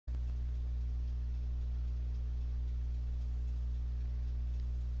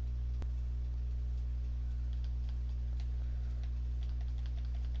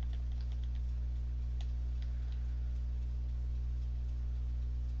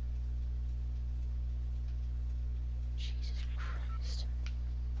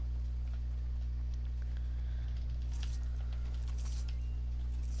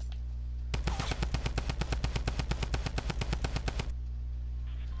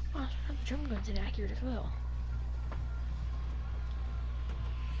Oh, the drum gun's inaccurate as well.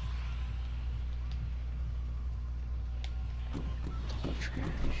 Total trash.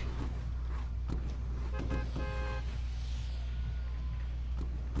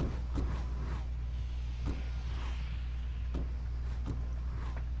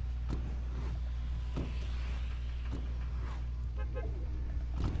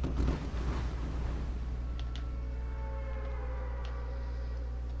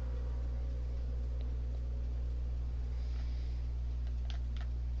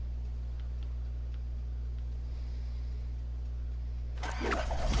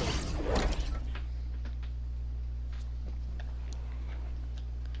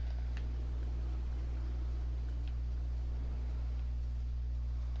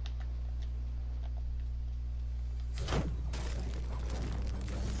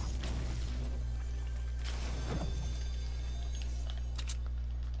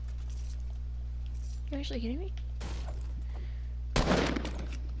 You're actually kidding me?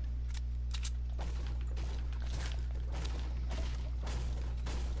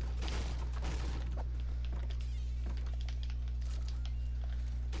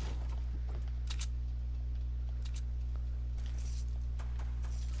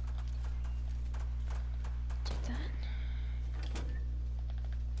 Take that.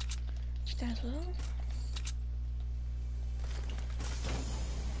 Take that as well.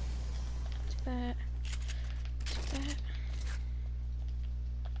 Take that. Take that.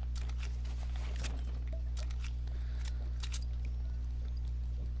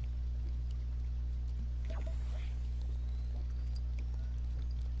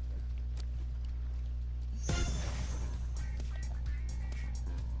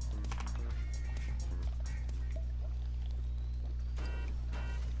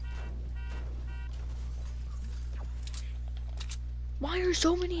 Why are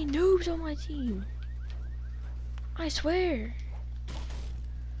so many noobs on my team? I swear.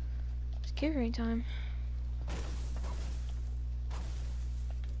 It's carrying time.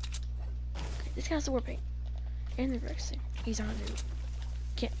 Okay, this guy's the war paint. And the Rex thing. He's on a noob.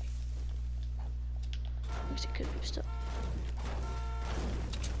 Can't be. I guess it could be still.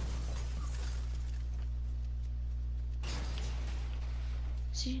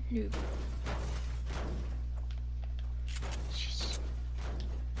 See, noob. Jeez.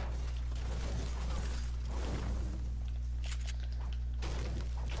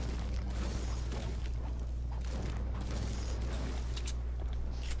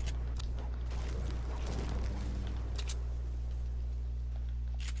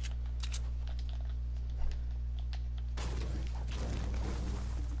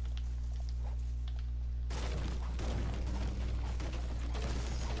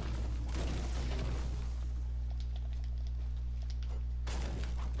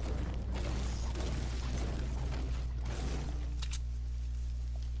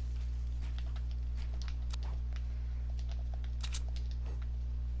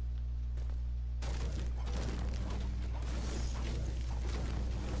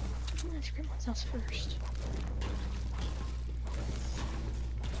 I'm gonna scream myself first.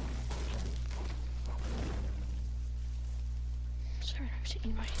 Sorry, I was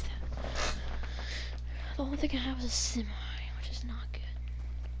anybody that. The only thing I have is a semi, which is not good.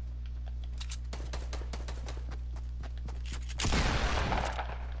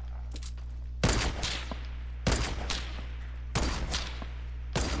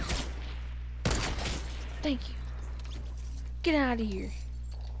 Thank you. Get out of here.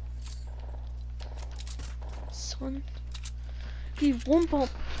 Son. Give one bump.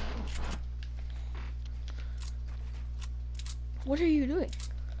 What are you doing?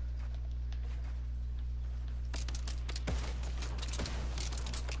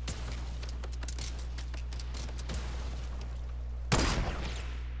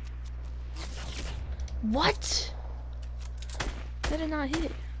 What? That did not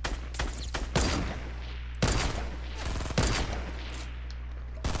hit.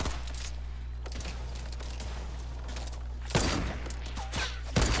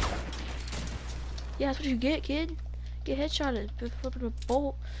 Yeah, that's what you get, kid. Get headshotted before the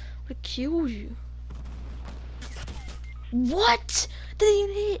bolt would kill you. What? Didn't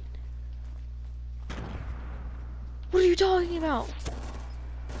even hit. What are you talking about?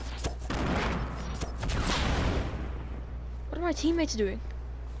 What are my teammates doing?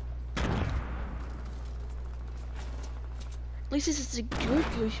 At least this is a good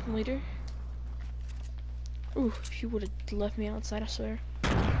police leader. Ooh, if you would have left me outside, I swear.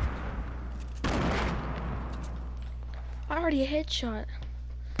 I already headshot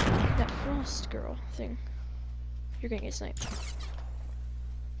that Frost girl thing. You're gonna get sniped.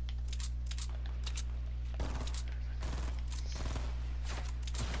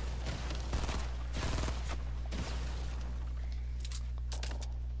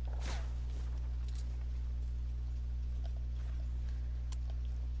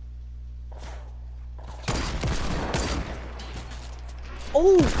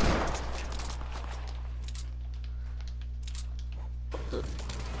 Oh!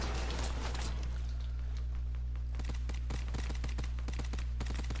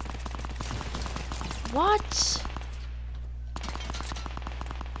 What?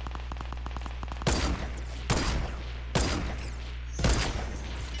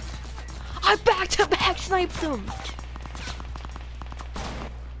 I back-to-back sniped them!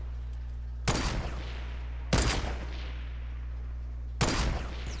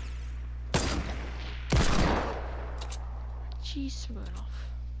 Jeez, moving off.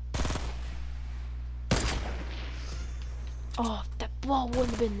 Oh, that ball wouldn't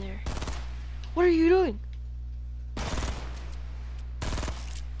have been there. What are you doing?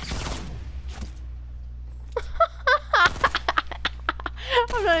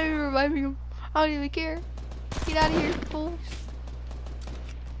 I'm not even reviving him. I don't even care. Get out of here, fool.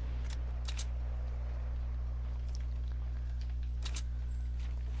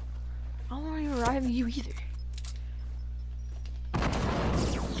 I'm not even reviving you either.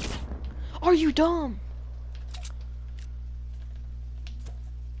 Are you dumb?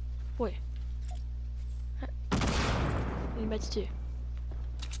 Wait. Any bets too?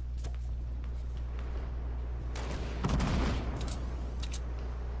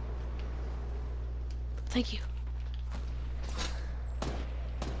 Thank you.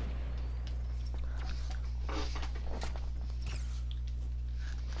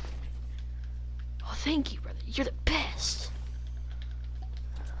 Oh, thank you, brother. You're the best.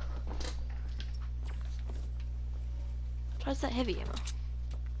 Try that heavy ammo.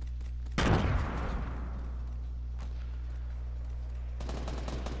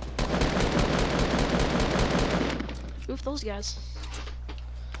 Oof, those guys.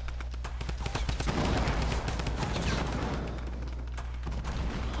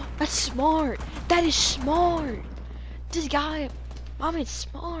 That's smart. That is smart. This guy, my man's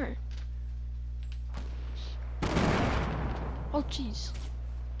smart. Oh, jeez.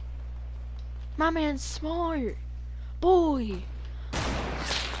 My man's smart. Boy.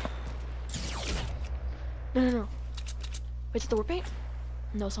 No. Wait, is it the war paint?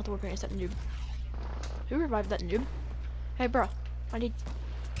 No, it's not the war paint. It's that noob. Who revived that noob? Hey, bro. I need.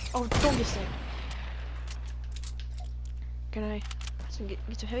 Oh, don't get sick. Can I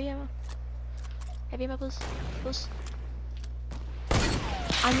get some heavy ammo? Heavy ammo, please. Please.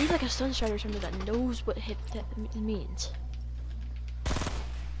 I need like a stun strider or something that knows what hit that means.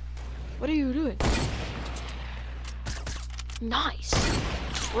 What are you doing? Nice,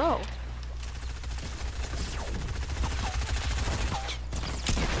 bro.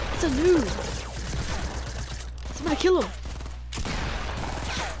 It's a noob. Somebody kill him.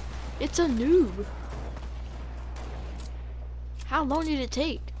 It's a noob. How long did it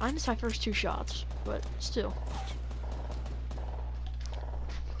take? I missed my first 2 shots, but still.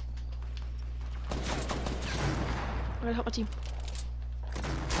 I gotta help my team.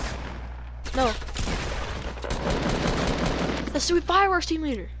 No. Let's do it, fireworks team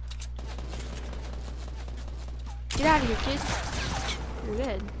leader. Get out of here, kid. You're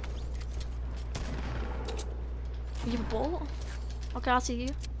dead. You have a bullet? Okay, I'll see you.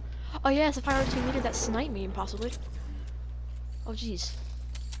 Oh yeah, it's a fireworks team leader that sniped me, possibly. Oh jeez.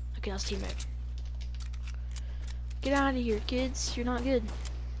 Okay, that's teammate. Get out of here, kids. You're not good.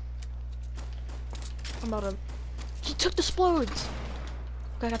 I'm about to. He took the explodes.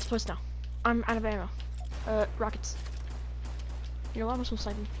 Okay, I got the explodes now. I'm out of ammo. Rockets. You know what? I'm just gonna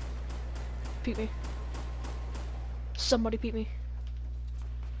snipe him. Peep me. Somebody peep me.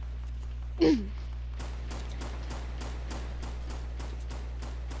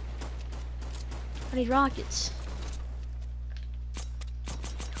 I need rockets.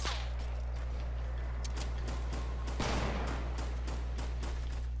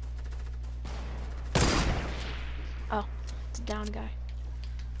 Oh, it's a down guy.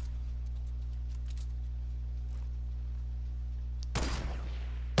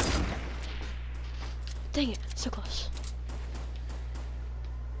 Dang it, so close.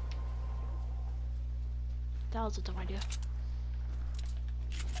 That was a dumb idea.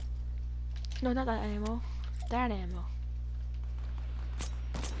 No, not that ammo. That ammo.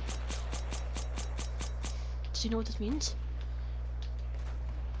 Do you know what this means?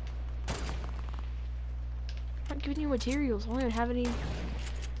 I'm not giving you materials. I don't even have any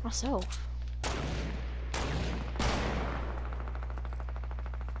myself.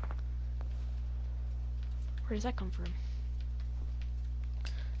 Where does that come from?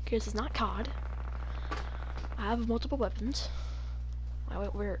 Okay, this is not COD. I have multiple weapons.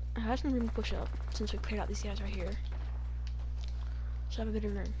 Wait, I have some room to push up since we cleared out these guys right here. So I have a bit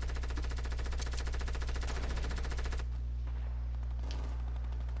of room.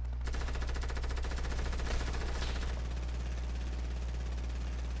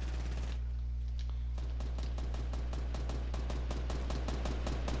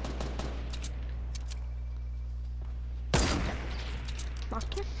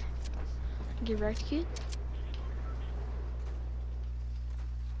 Knocked him. Get wrecked, kid.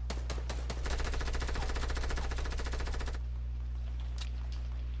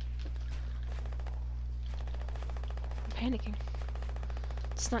 I'm panicking.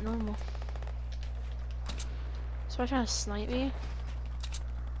 It's not normal. Somebody trying to snipe me?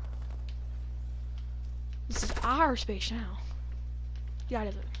 This is our space now. Get out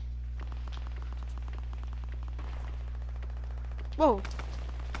of it. Whoa.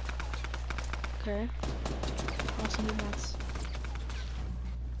 Okay. Awesome mats.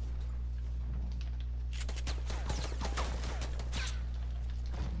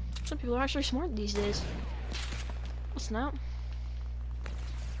 Some people are actually smart these days. What's that?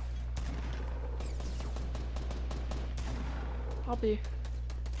 I'll be.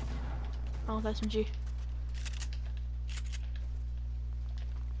 Oh, that's SMG.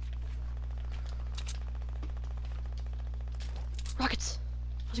 Rockets!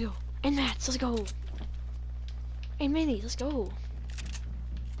 Let's go. And mats, let's go. And minis, let's go.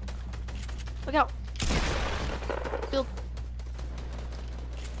 Look out. Build.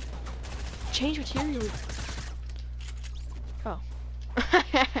 Change material. Oh.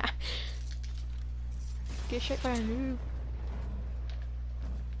 Get shot by a noob.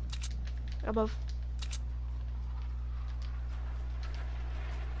 Above.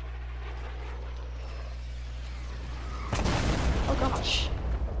 Oh gosh.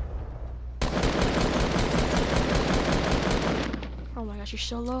 Oh my gosh, you're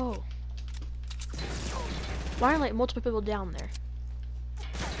so low. Why are like multiple people down there?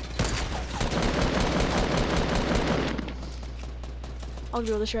 I'll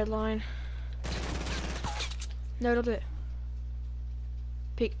go this red line. No, don't do it.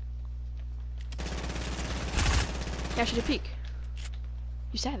 Peek. Yeah, I should have peek.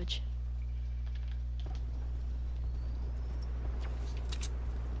 You savage.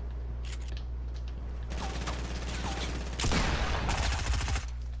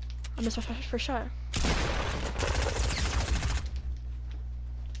 I missed my first shot.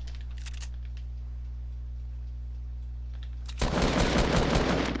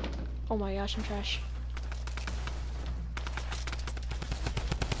 Oh my gosh, I'm trash.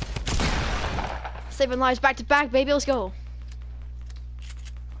 Saving lives back to back, baby, let's go.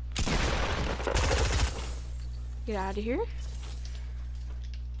 Get out of here.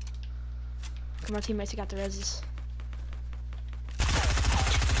 Come on, teammates, I got the reses.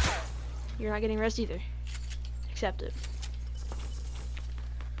 You're not getting res either. Accept it.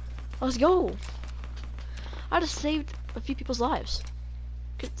 Let's go. I just saved a few people's lives.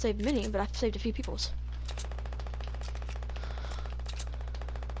 Couldn't save many, but I saved a few people's.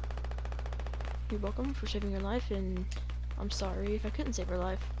 You're welcome for saving your life, and I'm sorry if I couldn't save your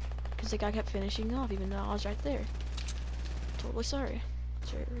life. Because the guy kept finishing off even though I was right there. Totally sorry.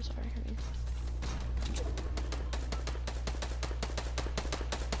 Sorry, I mean.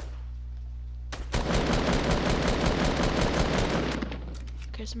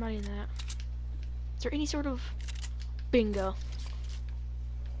 Okay, somebody in that. Is there any sort of bingo?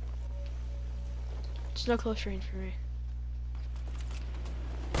 There's no close range for me.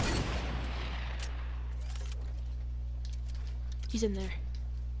 He's in there.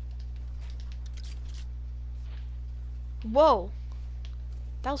 Whoa!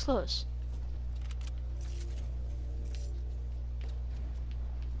 That was close.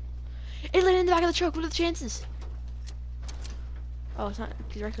 It landed in the back of the truck. What are the chances? Oh, it's not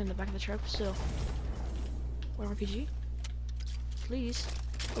directly in the back of the truck, but still. One RPG? Please.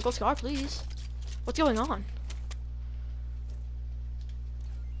 Oh, gold scar, please. What's going on?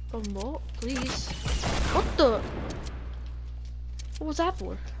 Oh, bolt, please. What the? What was that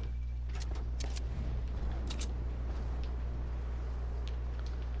for?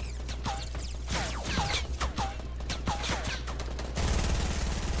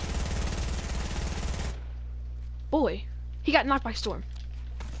 Boy, he got knocked by storm.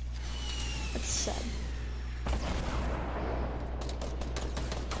 That's sad.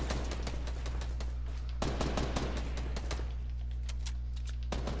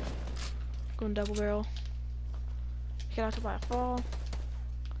 Going double barrel. Get out to buy a fall.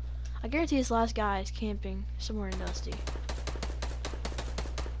 I guarantee this last guy is camping somewhere in Dusty.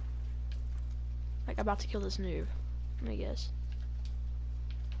 Like about to kill this noob. Let me guess.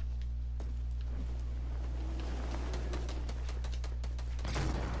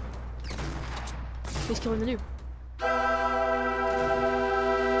 He's killing the noob.